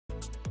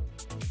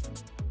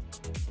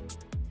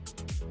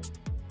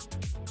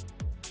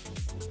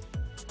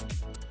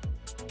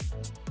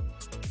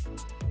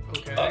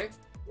Okay.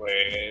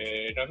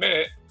 Wait a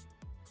minute.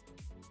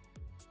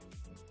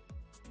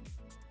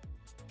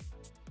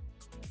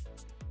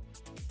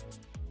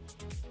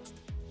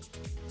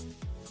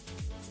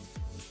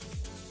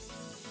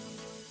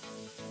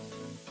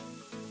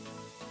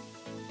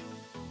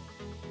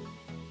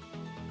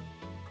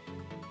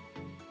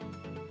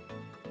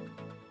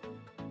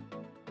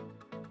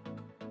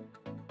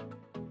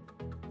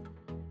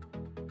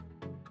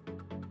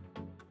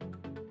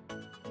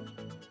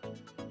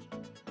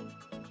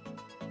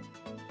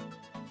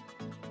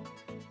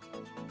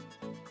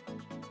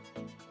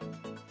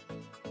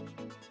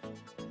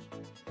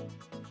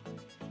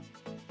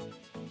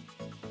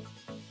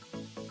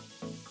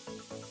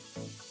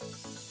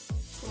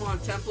 Come on,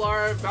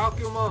 Templar,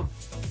 vacuum them.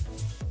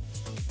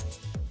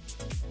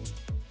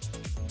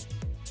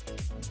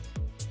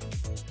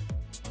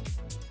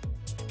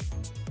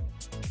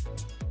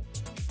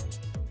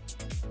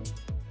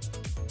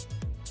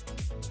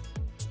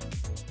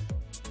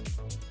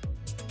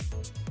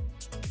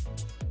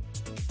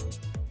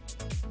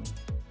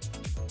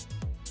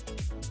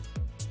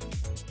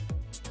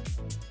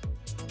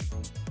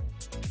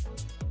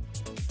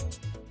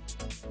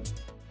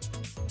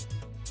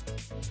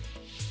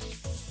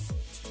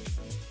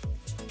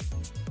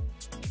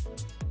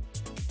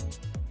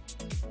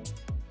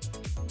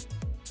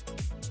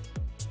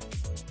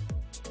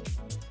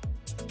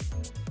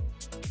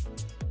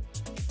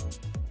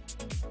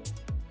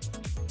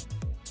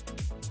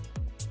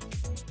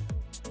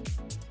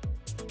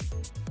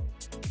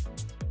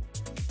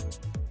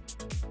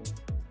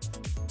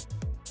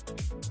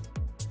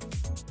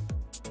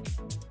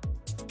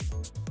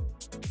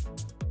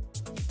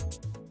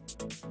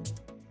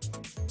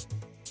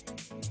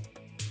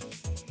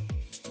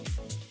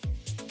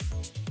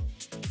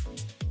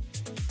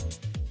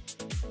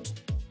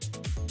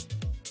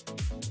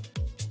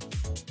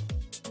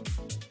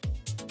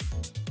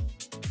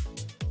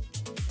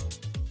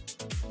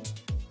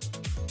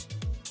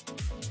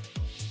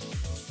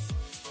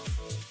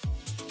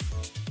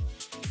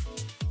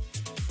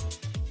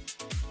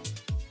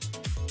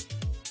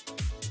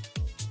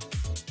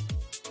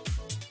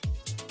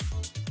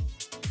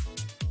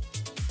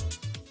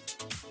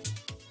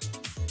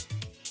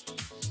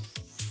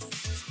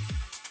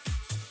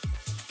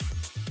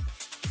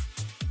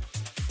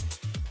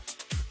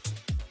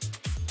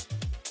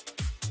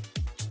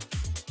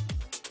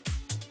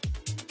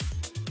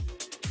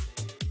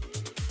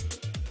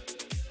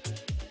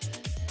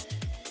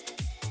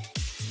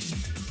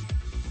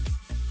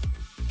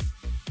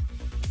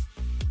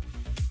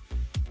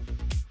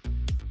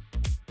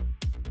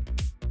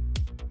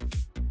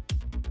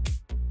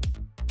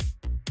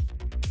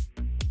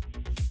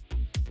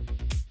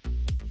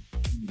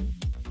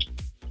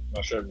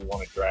 Not sure if you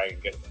want to drag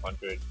and get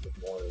 100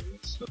 with more of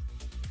these.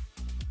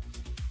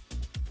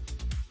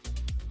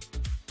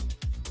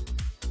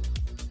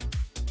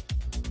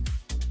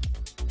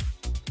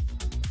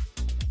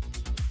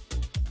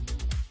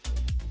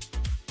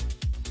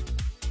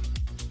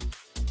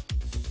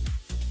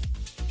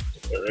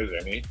 If there is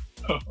any.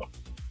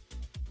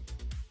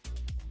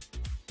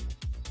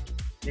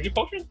 Need a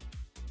potion?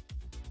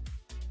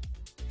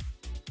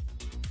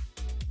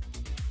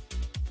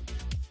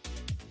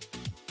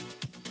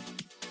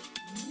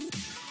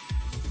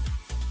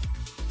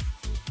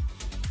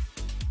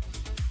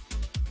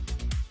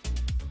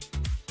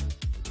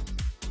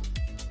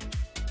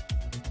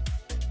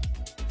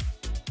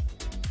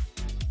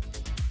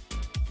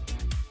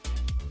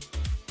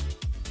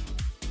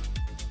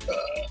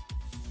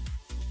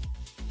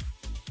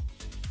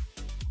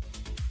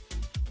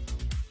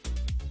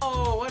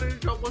 Oh, why did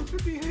it drop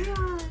 150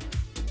 here?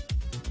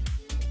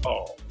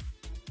 Oh.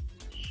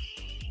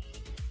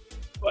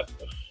 What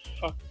the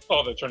fuck?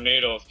 Oh, the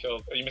tornadoes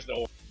killed. You missed the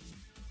whole.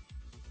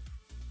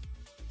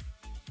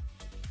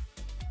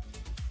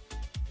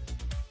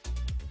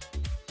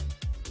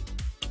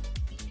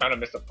 Kind of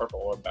missed the purple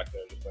orb back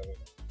there. Just like.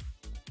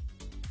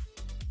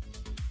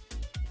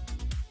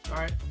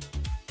 Alright.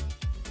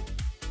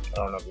 I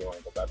don't know if you want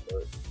to go back for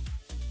it.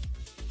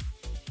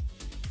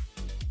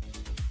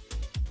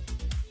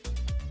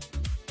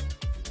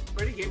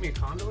 Already gave me a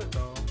conduit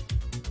though.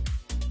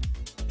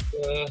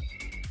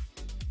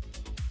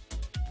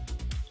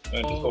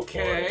 And just go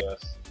forward, I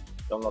guess.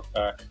 Don't look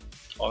back.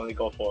 Only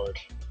go forward.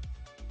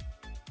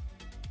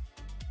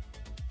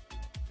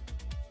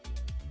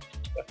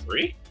 That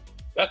 3?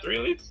 That 3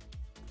 leads?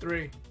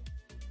 3.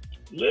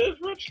 Live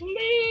rich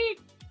lead!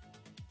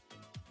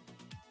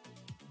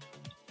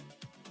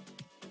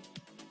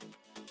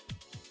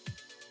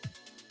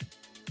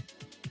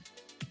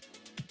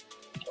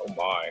 Oh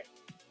my.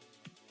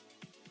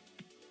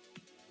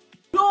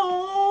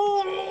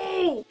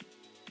 No!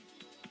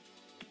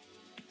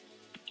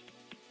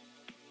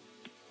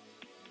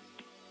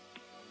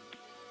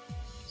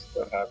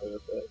 Still happy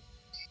with it.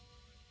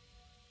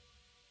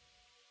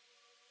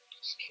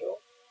 Just kill.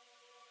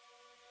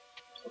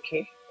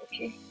 Okay,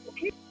 okay,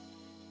 okay.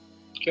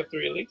 Kill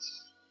 3 elites.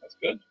 That's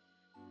good.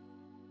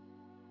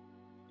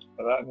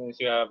 So that means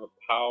you have a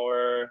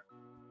power,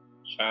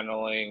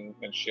 channeling,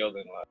 and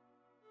shielding left.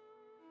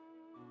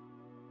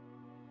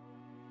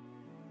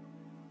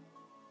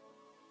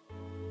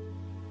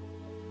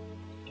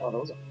 Oh, that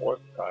was a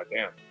fourth. God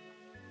damn.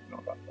 Know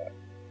about that.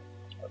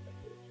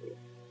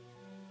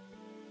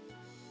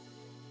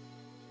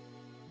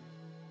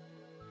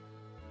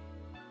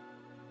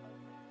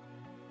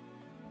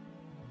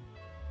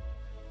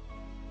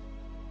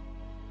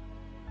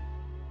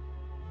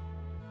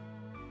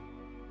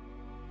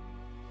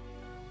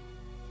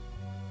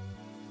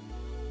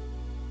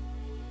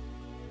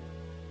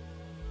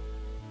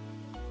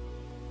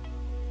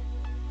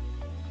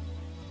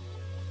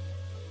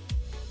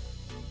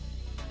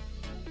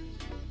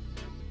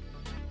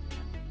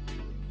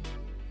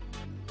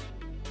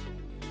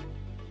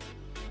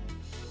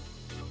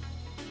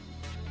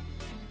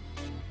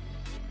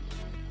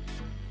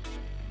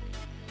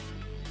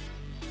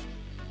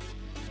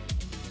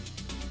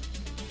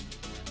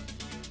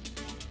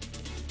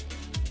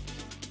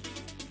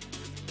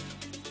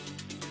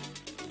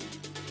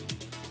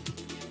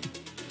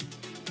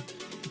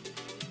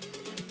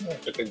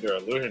 I think you're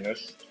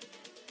illusionist.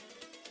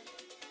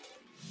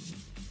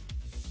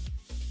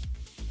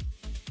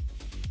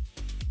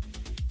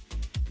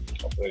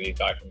 Hopefully you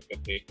die from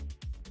 50.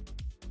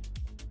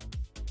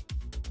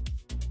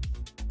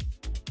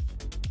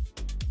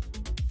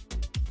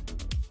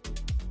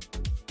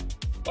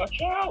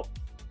 Watch out!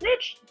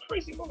 Rich!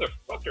 Crazy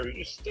motherfucker,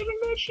 you just stood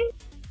in that shit?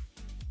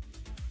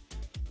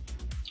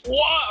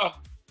 Wow!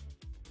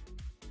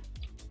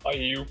 Are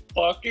you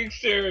fucking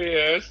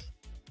serious?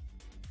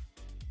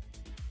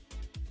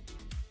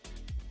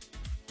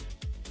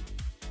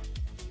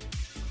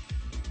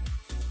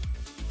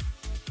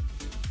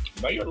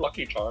 Is that your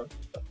lucky charm?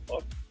 What the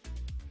fuck?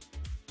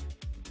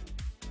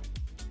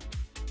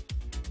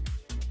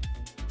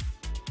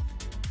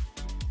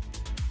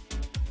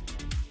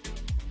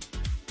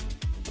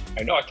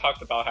 I know I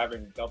talked about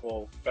having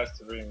double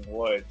festering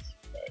woods,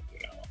 but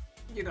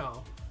You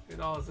know, it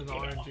all is an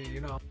RNG,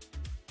 you know.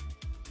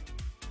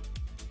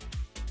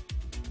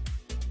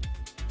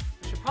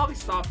 I should probably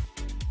stop.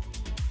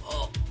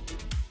 Oh.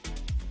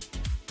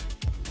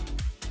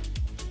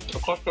 It's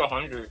close to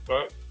 100,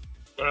 but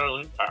get a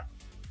loot pack.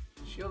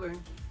 Shielding.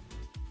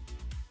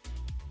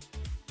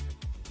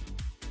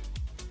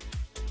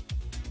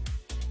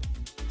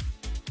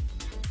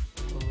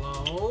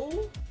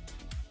 Hello?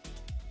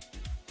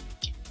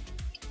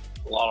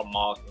 A lot of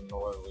moths in the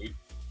lower elite.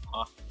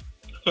 Huh?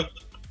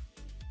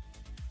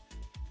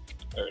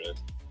 There it is.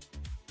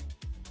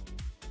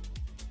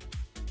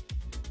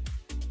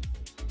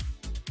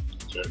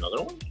 Is there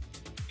another one?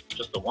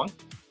 Just the one?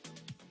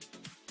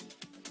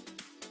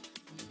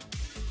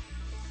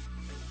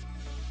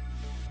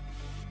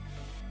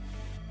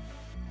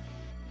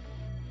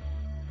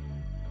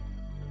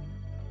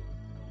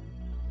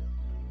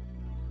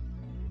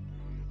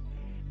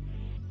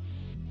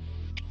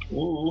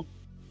 Ooh.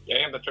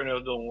 Damn, the tornado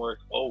don't work.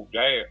 Oh,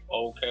 damn.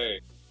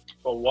 Okay.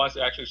 But once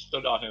it actually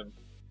stood on him.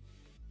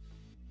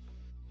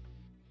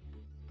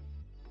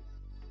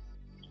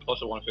 Close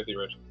to 150,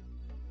 Rich.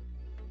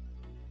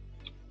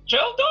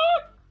 Chill,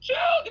 dog! Chill!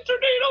 The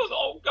tornadoes!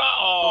 Oh, God!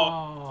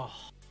 Oh.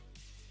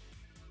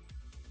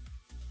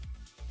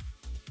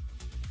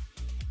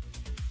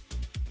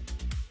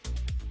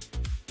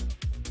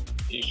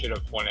 You should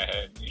have went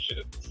ahead. You should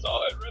have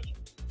saw it, Rich.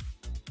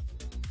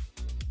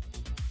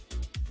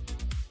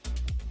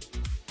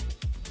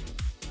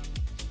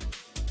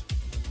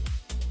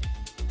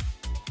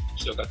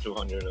 Still got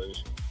 200 at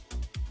least.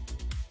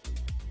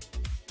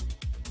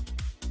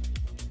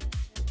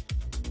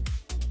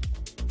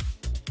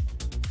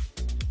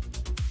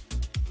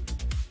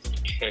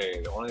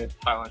 Okay, the only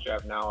talents you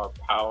have now are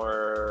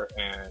power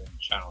and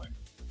channeling.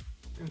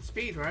 And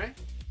speed, right?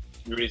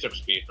 You already took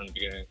speed from the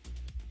beginning.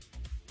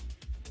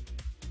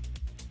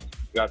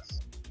 You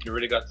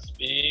already got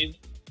speed,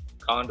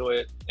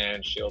 conduit,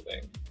 and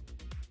shielding.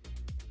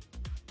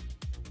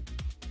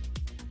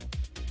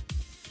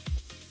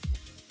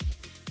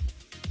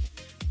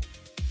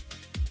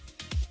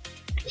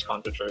 Just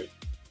concentrate.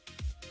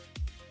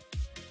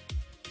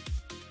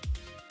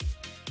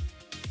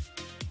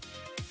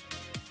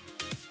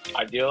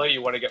 Ideally,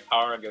 you want to get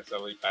power against the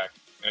elite pack,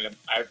 and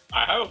I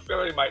have a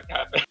feeling it might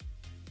happen.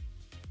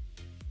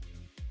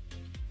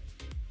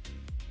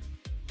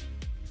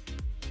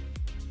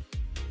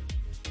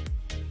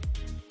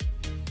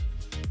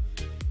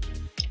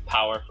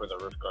 Power for the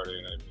Roof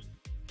Guardian, I mean.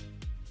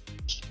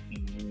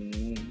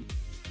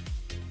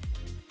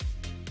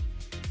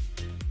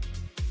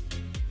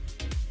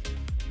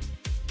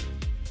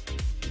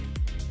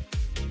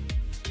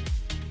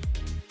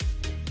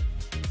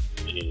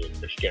 Yeah,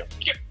 just get him.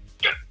 Get him.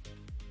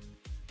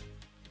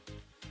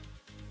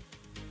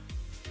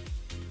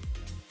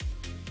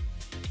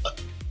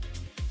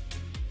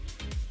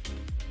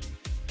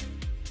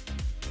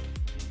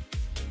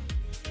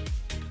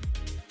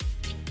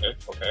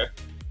 Okay.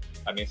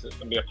 That means there's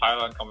gonna be a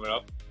pylon coming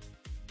up.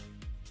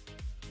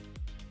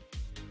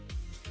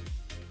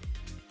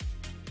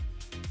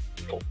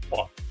 Oh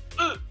fuck.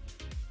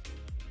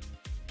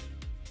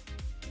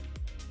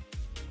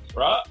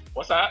 Bruh,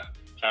 what's that?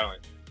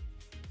 Challenge.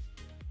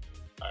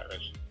 Alright,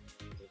 Rich.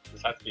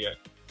 This has to be it.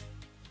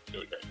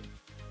 Do it right.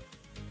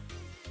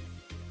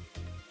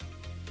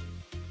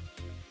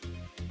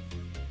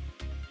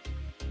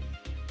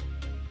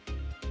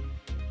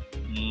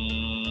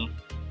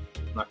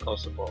 Not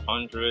close to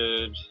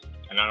 400,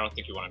 and I don't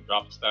think you want to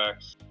drop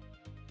stacks.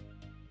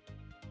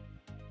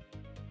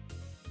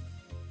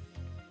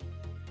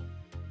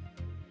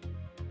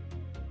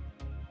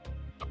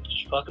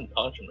 Just fucking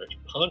punch him, Rich.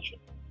 Punch him.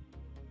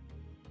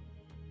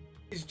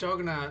 He's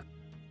Juggernaut.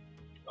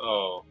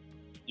 Oh,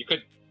 you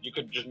could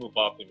just move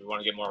up if you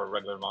want to get more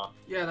regular mod.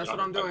 Yeah, that's what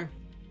I'm doing.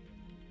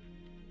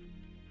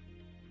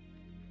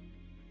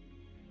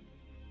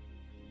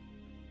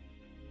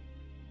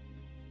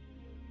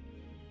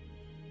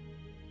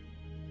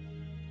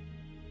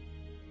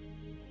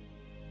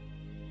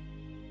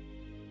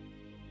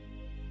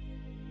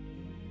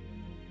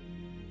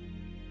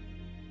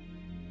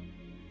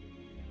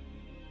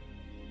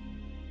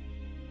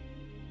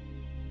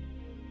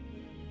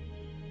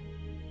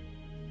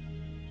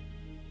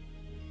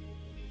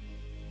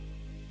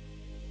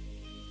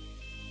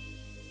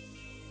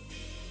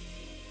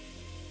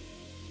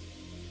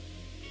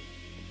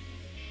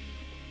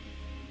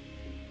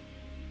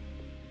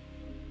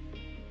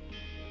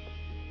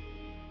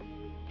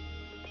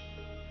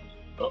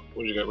 Oh,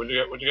 what'd you get? What'd you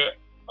get? What'd you get?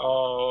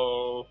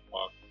 Oh,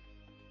 fuck.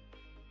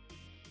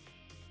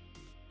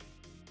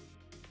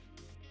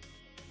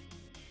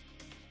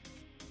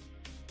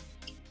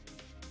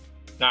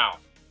 Now,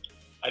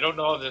 I don't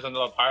know if there's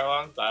another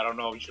pylon, but I don't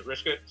know if you should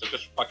risk it, so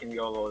just fucking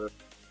YOLO it.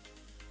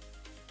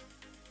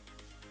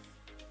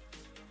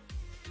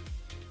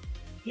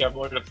 You have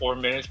more than 4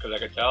 minutes, because I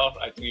can tell.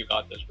 I think you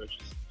got this, Rich.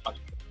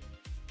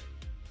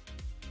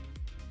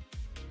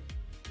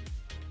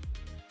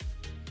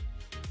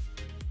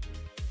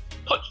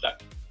 Punch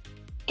that!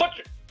 Punch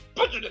it!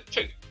 Punch it!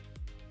 Take it!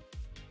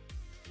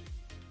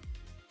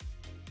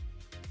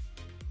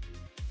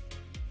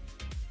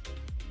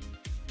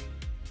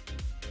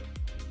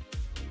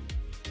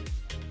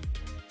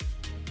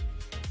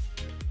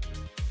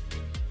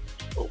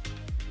 Oh.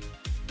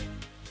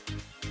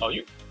 Oh,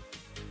 you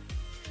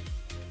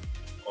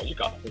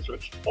got this,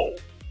 Rich. Oh,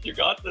 you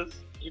got this.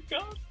 You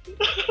got this.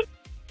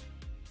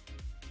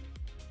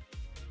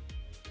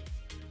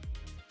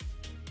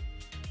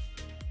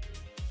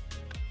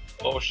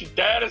 Oh, she's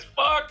dead as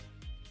fuck!